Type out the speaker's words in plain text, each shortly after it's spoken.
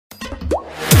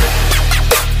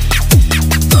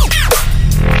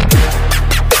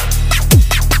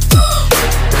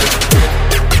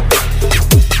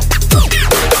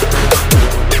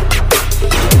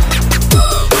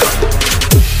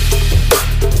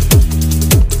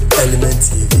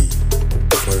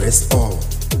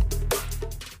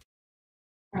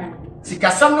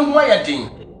Sikasam no ho ya din.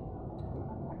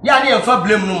 Ya ne emfa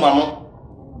blame no mamo.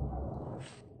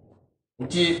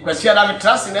 Nti kwasi ada me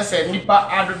trust na say nipa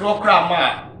adodo kra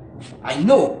ma. I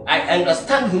know, I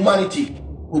understand humanity.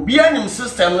 Obi anim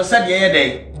system no say dey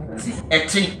dey.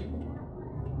 Eti.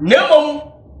 Nemom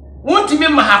wontimi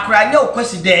mahakra nya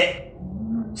okwasi dey.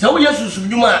 So we yesusu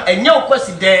dwuma enya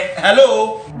okwasi dey.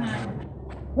 Hello.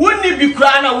 Wonni bi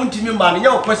kra na wontimi ma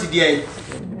nya okwasi dey.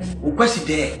 Okwasi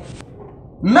dey.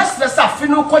 Mesna sa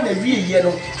finu ko na wieye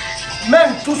no.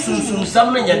 Men to sunsun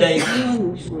sam nya dey.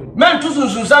 Men to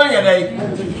sunsun sam nya dey.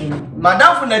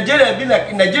 Madam for Nigeria bi na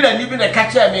Nigeria ni bi na ka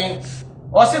che me.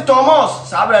 O se Thomas,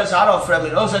 Sabra of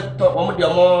Fremen. O se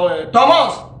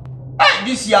Thomas.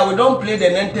 This year we don't play the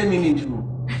 90 minutes.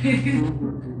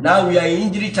 Now we are in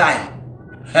injury time.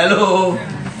 Hello.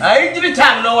 Injury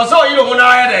time no so you don't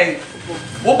know.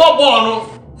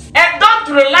 And don't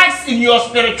relax in your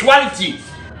spirituality.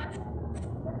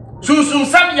 Susum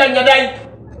sam yanyadai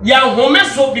yang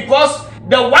homeso because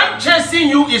the one chasing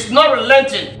you is not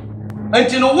relenting.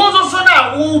 Until no one so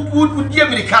now would be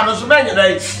Americano so many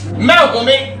days. Man home.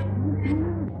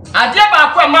 Adia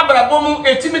ba kwa mabra bomu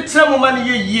etimi tremu mani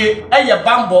ye eye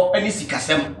bambo ani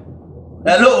sikasem.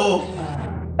 Hello.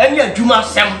 Ani adwuma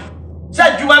sem. Sa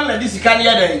adwuma na di sika ne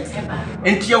yadan.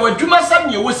 Enti ye wadwuma sam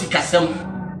ye wo sikasem.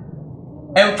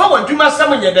 Emfa wadwuma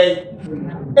sam ye dan.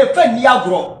 Efa ni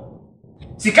agro.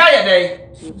 Sika ye dan.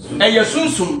 Eye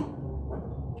sunsum.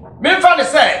 Me fa ne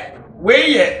say we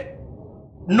ye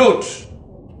note.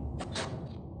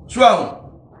 So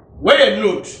we ye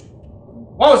note.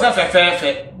 What was that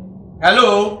fair?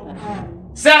 Hello.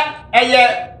 Sir,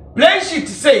 plain sheet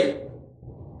say.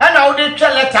 And now they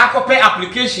tell letter copy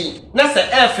application. Na say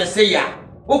FSA ya.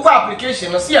 Uko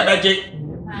application no see abaje.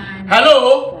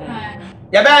 Hello.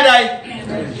 Ya badai.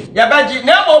 Ya baji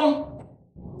na bom.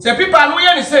 Say people no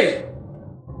ye say.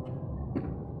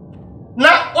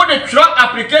 Na o de try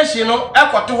application no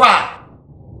ekoto ho a.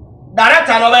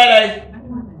 Director no badai.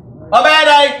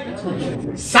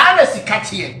 Obadai. Sana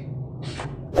sikachie.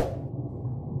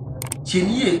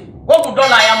 Chiniye, what would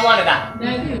dollar I am one of that?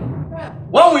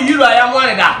 What will you I am one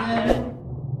of that?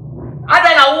 I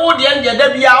don't know who the end of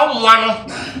the one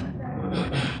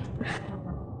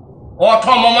or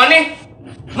Tom money,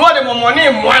 no the money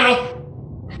one.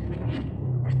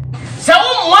 So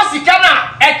once you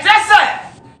cannot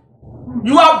excess,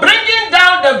 you are bringing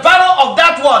down the value of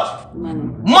that what?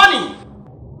 Money.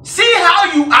 See how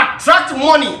you attract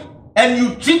money and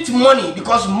you treat money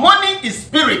because money is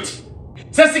spirit.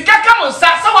 Se sikaka mo sa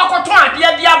wakoto ade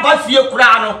ade aba fie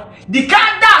kura no di ka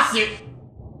dase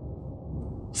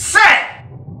se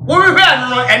wo hwe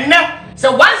no enne se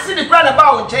once the kura na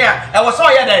ba wo nche a e wo so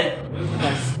ye dan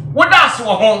wo dase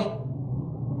wo hon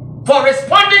for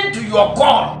responding to your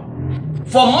call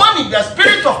for money the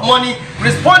spirit of money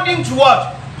responding to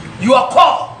what your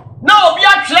call now obi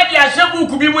atwe de ahye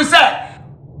buku bi mu se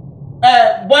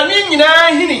boni nyina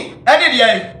hini e de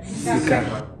de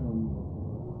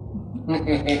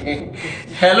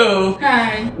Hello.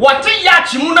 Hi. What is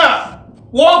Yachimuna?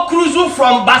 Walk cruise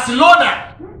from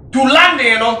Barcelona to London,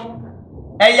 you know.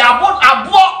 And you bought a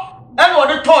boat and what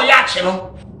the toy Yachino.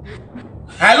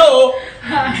 Hello.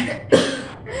 Hi.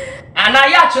 And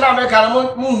I Yachina make a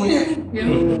moon.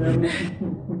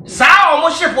 Sao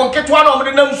almost ship won't get one of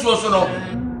the names so no.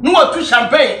 No to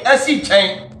champagne, a sea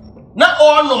chain. Not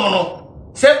all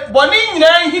no. Say, Bonin,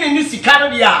 here in this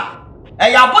Canada.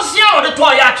 And you bought the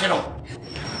toy Yachino.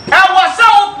 I was so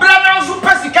brother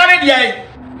super Canadian.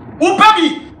 Upabi,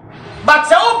 but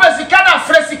so Pesicana,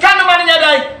 Fresicana Mania,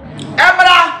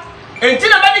 Ebra,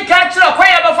 until a medical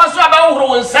acquire the first about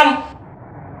and some,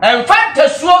 and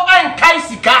Fantasua and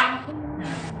Kaisika.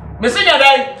 Messiah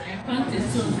Day,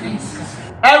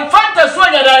 and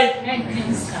Fantasua Day,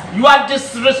 you are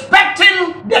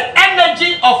disrespecting the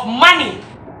energy of money.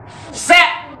 Say,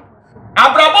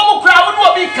 Abraham crowd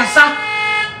will be Cassa.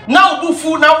 Now,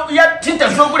 Bufu, now yet Tinta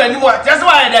so good anymore. That's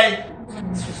why I die.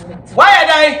 Why I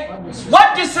die?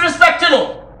 What disrespect, you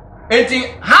know? And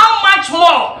how much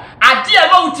more are they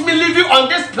about to be living on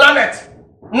this planet?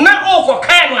 Not all for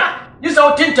camera. This is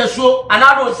our Tinta so, and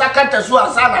I don't Sakanta so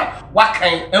Asana. What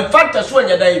kind? And Fanta so in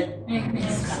your day.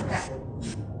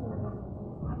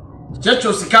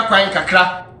 Jecho Sikapa and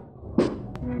Kakra.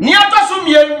 Niata so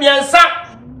miensa.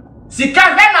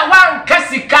 Sikana one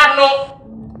Cassicano.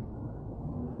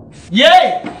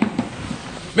 Yay!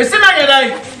 Missy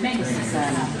Maggie,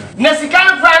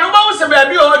 Nessican Prano,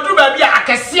 baby, or do baby, I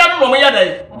can see a moment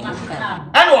day.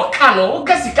 And what cano,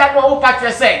 Cassicano,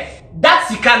 Patra say, that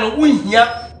Sicano win here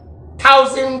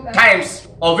 1,000 times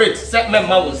of it, said my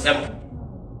mouth.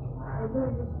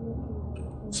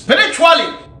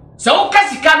 Spiritually, So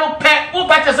Casika no pet, who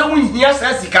better than we hear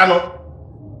says Sicano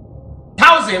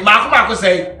 1,000, Marco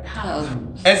say.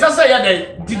 And so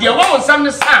say, did you want some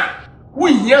the sun?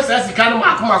 We hear says Sicano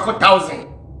Marco 1,000.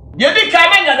 You did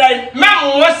come in that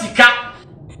man was Sika.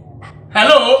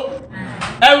 Hello,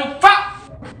 and fat.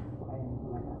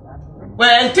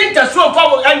 Well, and think the so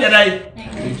forward and the day.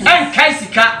 And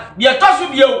Kaisika, the toss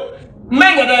of you,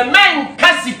 man,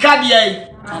 Casika,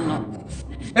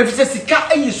 if it's a Sika,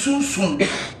 you soon.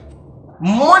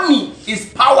 Money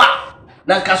is power.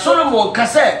 Now, Solomon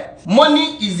Kase,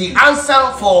 money is the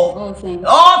answer for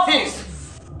all things.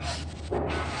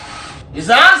 It's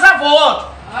the answer for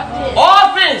what?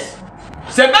 All things.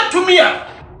 Say back to me.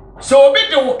 So be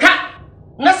the car.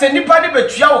 Not anybody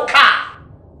but your car.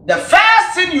 The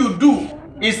first thing you do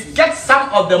is get some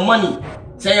of the money.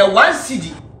 Say a 1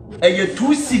 CD and your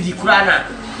 2 CD krana.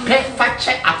 Pay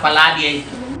fache akwalade.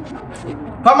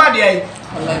 Pama de.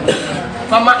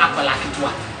 Pama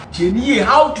akwalakitwa. Jenny,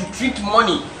 how to treat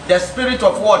money? The spirit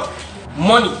of what?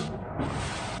 Money.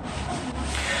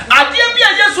 Adie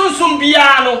bia Yesu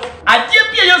sumbiano. Adie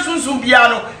bia Yesu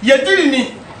sumbiano.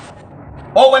 Yedini.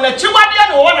 O when a chiwade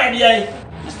no one idea.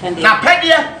 Na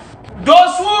pedia.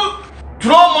 Those who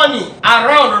throw money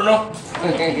around, no.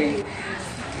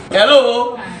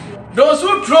 Hello. Those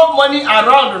who throw money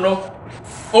around, no.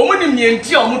 Omuni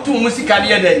mienti omutu musika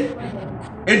de dey.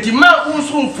 Enti ma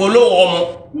unsun follow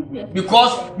omo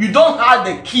because you don't have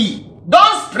the key.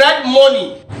 Don't spread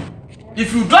money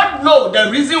if you don't know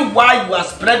the reason why you are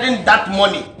spreading that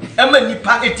money.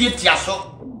 Nipa etietiaso.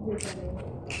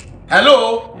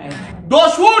 Hello.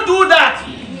 Those who do that,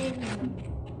 key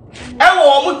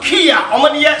no.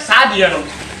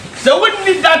 So we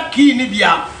need that key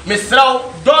nibia. Mr.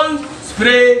 Don't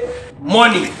spray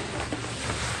money.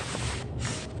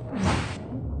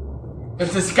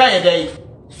 If the Sikaya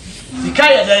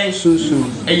day,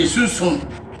 soon.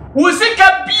 We see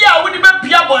Kapia with the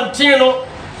Pia Bontino,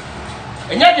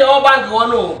 and yet the old bank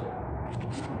one.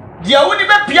 Dia wudi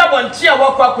be pia bonti a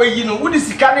wakwa kwayi no wudi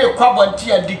sika na ekwa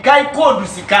bonti a dikai code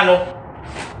sika no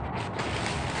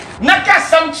na ka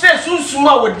samche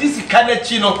sunsuma wodi sika na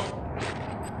chi no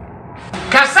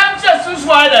ka samche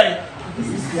sunsuma dai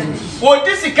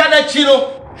wodi sika na chi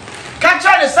no ka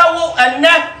cha ne sawo enne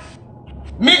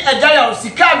mi Agya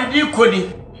sika mi di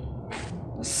kodi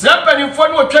sepani fo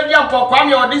no twadi ampokwa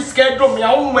mi wodi sika dom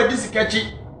ya wo ma di sika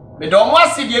chi me do mo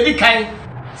ase de di kan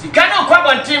sika na ekwa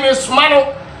bonti mi suma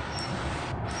no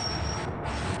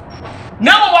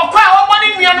now, what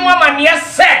money we are no man,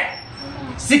 yes, sir.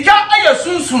 Sika aye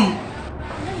sunsum.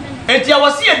 And ya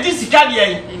was here this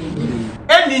Sikadia.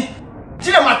 Any,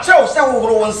 Tina Macho, say,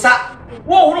 wo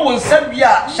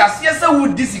Sabia, Shasia,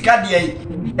 who this Sikadia.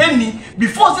 Any,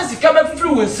 before the Sika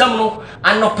flew in some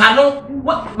and no panel,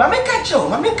 what Mamaka Cho,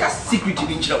 Mamaka secret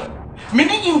in Cho.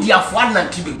 Many India for one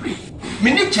and Tibet,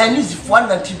 many Chinese for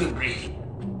one and Tibet.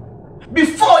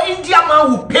 Before India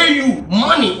man will pay you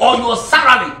money or your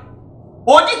salary.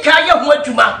 Odi kaya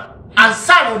huetuma and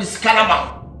son of the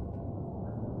scanama.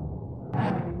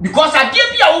 Because I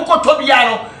gave you a uko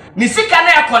tobiano, Nisika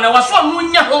na kona was one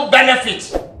munya home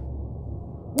benefit.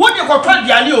 What you got told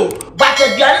Diano, but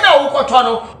a Diana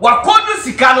Ukotono, Wakodu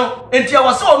Sicano, and there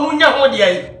was so munya home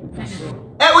day.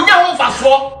 Unya home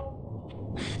for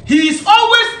he is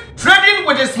always trading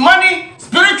with his money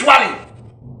spiritually.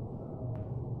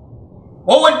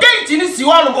 Over date in this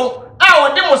Siwano.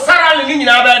 Our demo Sarah in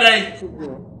our day.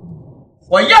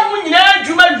 Or young women,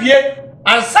 Juma Vie,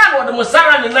 and son of the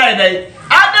Mosara in the day,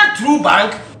 either through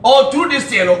bank or through this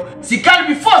channel. She can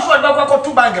be forced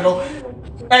to bank,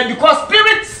 and because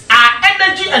spirits are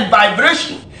energy and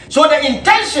vibration. So the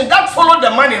intention that follow the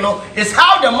money, is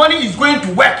how the money is going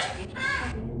to work.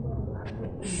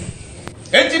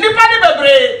 And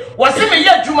Tinipani was in a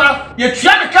year, Juma, you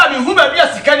try to come in whom I be a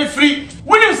Sikani free.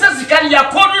 William says Sikani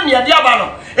Yakodu near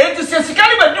Diabano. And to say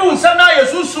Sikani do Sana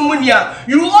Yasumunia,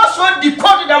 you also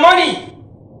decode the money.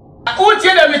 I will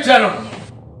tell them eternal.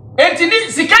 And to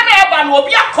Sikani Aban will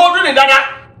be a code in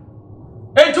that.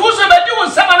 And to also be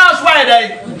doing someone else why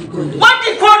they what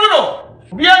decode?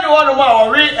 We are the one of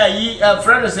our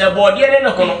friend is a board yet in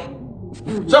a corner.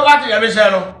 So what do you say?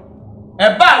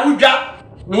 A bar would drop.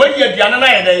 When you are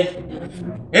another day,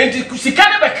 and she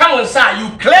can't become inside,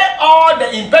 you clear all the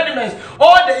impediments,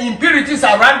 all the impurities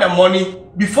around the money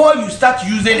before you start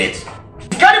using it.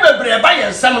 You can't be buy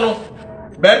and seminal,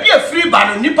 but be a free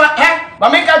banner, nipper,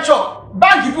 but make a chop.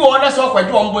 Bank you order so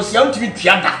quite almost young to be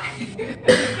theater.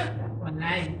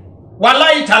 One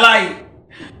lie.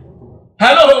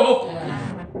 Hello,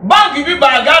 bank you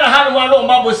buy a gun, hand one on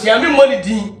Mabos, Yami money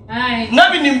tea.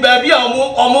 Nothing in baby or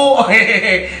more.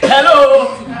 Hello.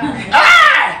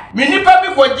 Ah! Minipa bi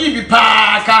kwa jibi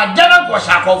pa ka dana kwa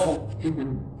shakofo.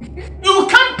 You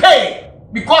can't pay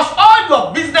because all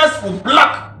your business will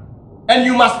block and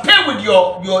you must pay with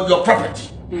your property.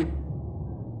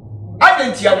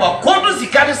 Adentia wa kodu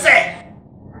sikane say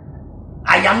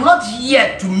I am not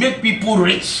here to make people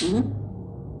rich.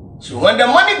 So when the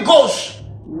money goes,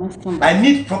 I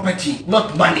need property,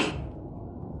 not money.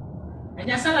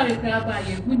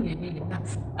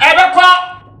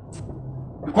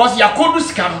 Because yakodu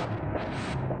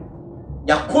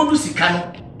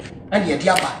sikano and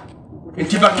yadiaba.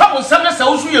 If you have some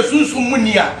sauce, you soon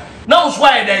munia. Now,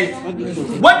 why day?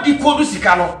 What decode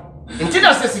sikano? Until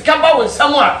I say Sikamba with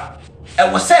someone, I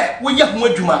was said, we have more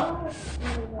Juma.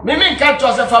 Mimi can't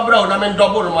toss a fabro, I mean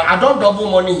double. I don't double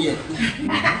money here.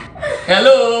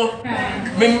 Hello,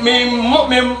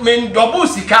 me double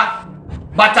sika.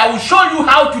 But I will show you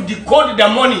how to decode the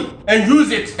money and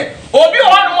use it. Obi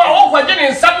one more over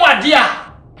in someone dear.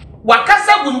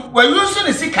 Wakasa we using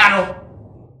the sikano.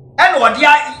 And what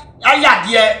dear,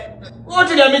 dear. What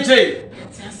did I say?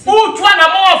 Who twana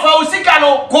more for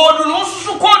sikano? Code no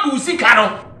su code sikano.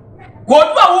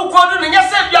 Code who code and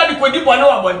yes, you are the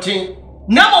Quadipo one thing.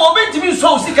 Never obey to me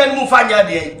so sikan mufanya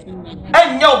day.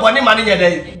 And no bonny money a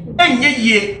day. And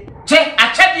ye, check a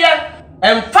chadia.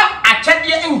 And fact, I check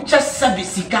you in just sabi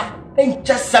sika, and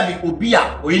just sabi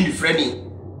obia or in the friendly.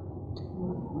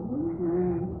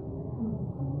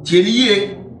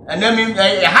 Tilly, and I mean,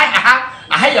 I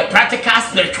higher practical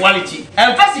spirituality.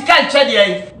 And first, you can't check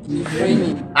you.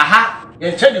 Aha,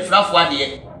 and check the fluff 1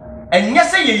 year. And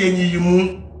yes, you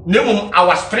moon, no,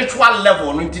 our spiritual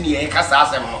level, nothing here,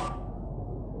 Cassasam.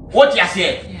 What you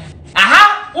say?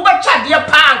 Aha, Uber chat dear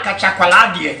pan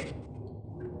cachaquala dear.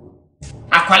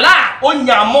 Akwala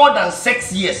onya more than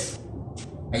 6 years.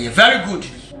 And you're very good.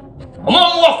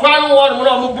 Among more crown one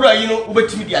more bro, you know,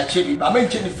 ubetimi dia chebi. I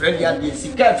mentioned the friend here, the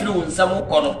sika flew in some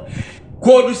corner.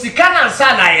 Kodu sikana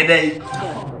sana yedei.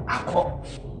 Ako.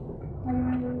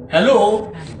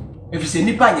 Hello. If you say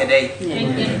nipa yedei.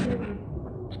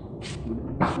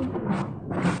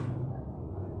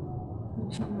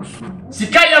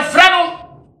 Sika ya frano.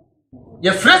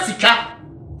 Ya fresika.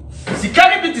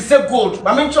 Sikari bit is a gold.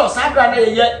 My mentor Sabra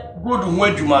yet good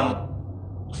word Jumano.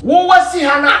 Who was see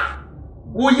Hana?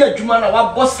 Who yet Jumana,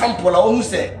 what boss sample who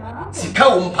say? Sika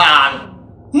umpan.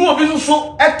 Who have been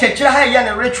so at Tetra and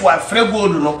a rich wife, Fred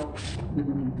Gold, no?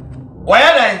 Why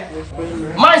are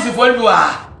they? Mine's if you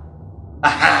are.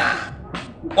 Aha.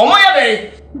 O my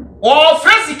day. Or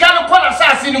Fresican upon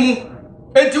assassin.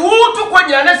 And who took when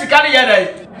you're necessary yet?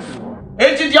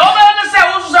 And the other say,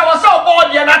 who was so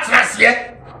bored you're not yet.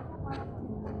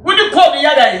 Would you call the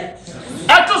other?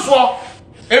 I just saw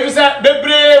if it's a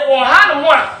bebre or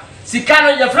Hanamwa,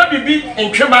 Sikano, your friend be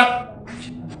in Trima.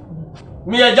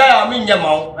 Me a jaya, I mean, your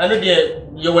mouth, I know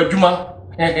you were Juma.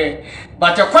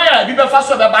 But a choir, be the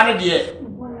first of the banner, dear.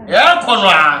 Yeah,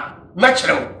 Conra,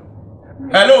 natural.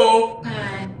 Hello.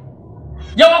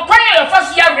 You acquire a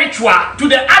first year ritual to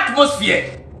the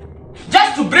atmosphere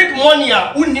just to bring money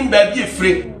and wouldn't be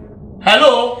free.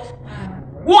 Hello.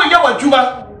 Who are you,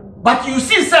 Juma? But you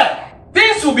see, sir,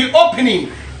 things will be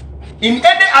opening in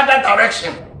any other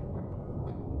direction.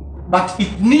 But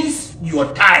it needs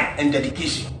your time and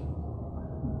dedication.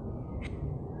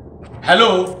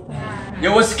 Hello?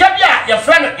 You will scabia your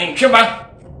friend in Cuba.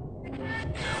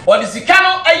 Or the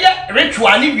Sicano a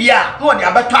ritual Libya, no, the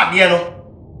Abatabiano.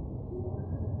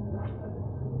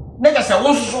 Never say,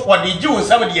 what did you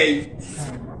some of the age?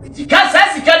 The cat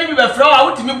says he can't even throw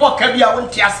out to me what Cabia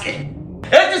won't ask him.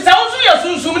 It is also your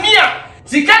Susumnia,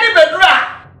 Sicani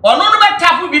Bedra, or no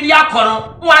tap with the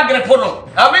Yakono, Wagrepono.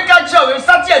 I make a show with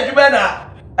such a Jubana,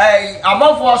 a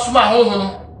month for Suma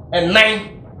home and 9.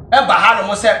 Bahano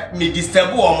must have me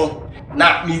disturb woman,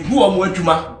 not me who am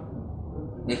Juma.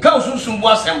 The council soon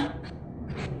was him.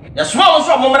 The small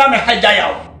so moment I had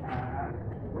Jaya.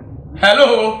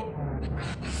 Hello.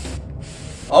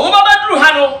 Oh, Mama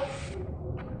Hano.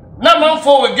 Number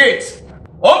 4 gate.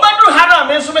 Oh, but Hana,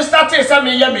 men so started some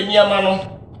yammy near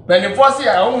Mano. When the first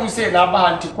year I only say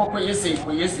Naba to Coco, yes,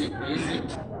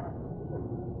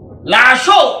 La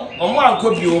show, or one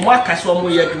could be a Marcus or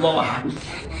Moya Mama.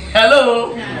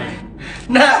 Hello.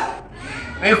 Now,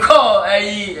 we call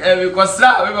a because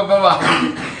Baba.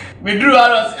 We drew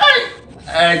out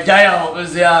a giant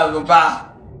was there.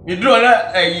 We drew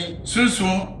a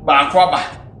Susum Baquaba.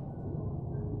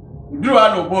 We drew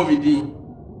out of Bobby.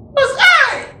 Was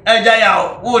I?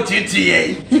 Agya, what it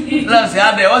is? Let's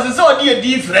say there was so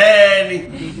dear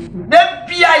friend. Then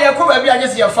Pia, come here,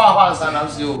 just your father, and I'm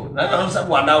so. I don't know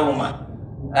what now, Roma.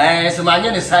 So my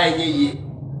name is Agya.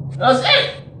 I was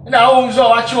now so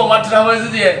much more matter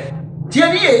was there.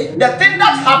 Tieni, the thing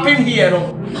that happened here,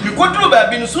 no, you go through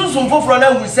baby, soon for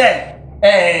them we say,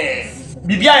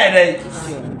 Bibia day.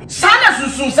 Sana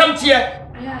soon some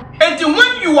tear. And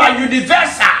when you are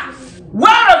universal,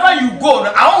 wherever you go,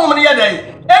 our many day.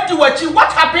 And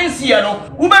what happens here,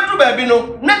 no, Uber baby,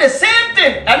 no, not the same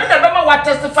thing. I don't remember what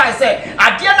testify say.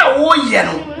 I didn't know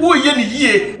who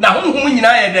ye, now whom in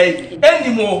a day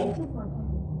anymore.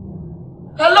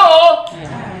 Hello,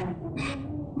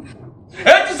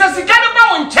 it is a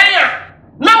cigar in China.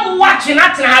 Now watching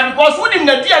that because we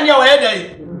didn't get in your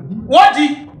head. What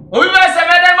did we were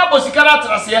seven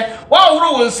Bosicana here? Well,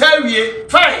 we will say,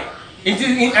 fine. It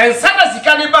is and Santa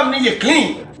Sicaniba me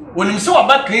clean when you saw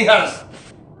about clean hands.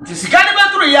 The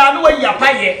Sicaniba through ya, way ya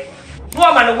pie.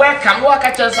 No man welcome, walk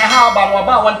at us how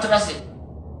about one trust.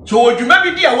 So, you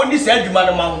maybe dear when this said you,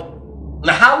 madam.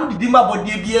 Now, how did you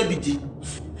body be a bit?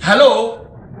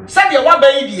 Hello, send your one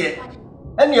baby,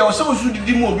 and you also should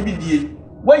do more baby.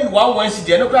 When you want one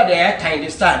city, no crowd there time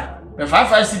this time. If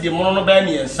I see the mono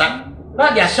baby and son,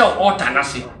 now they are show all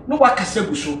tanasi. No one can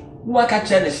say so. No one can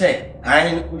tell the say.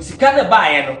 I see can't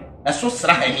buy a so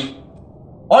srahani.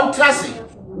 On trusting,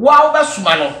 wow, that's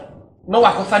mano. No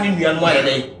one can find you and one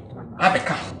day. I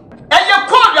become. And your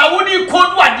code, I wouldn't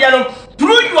code what yellow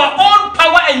through your own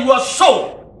power and your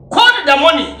soul. Code the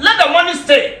money, let the money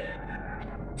stay.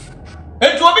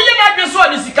 And to be an address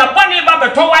on is the company about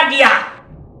the Towadia.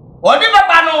 Or the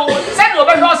Babano, send your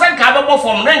house and carbon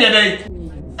from Renny.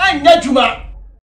 And Nejuma.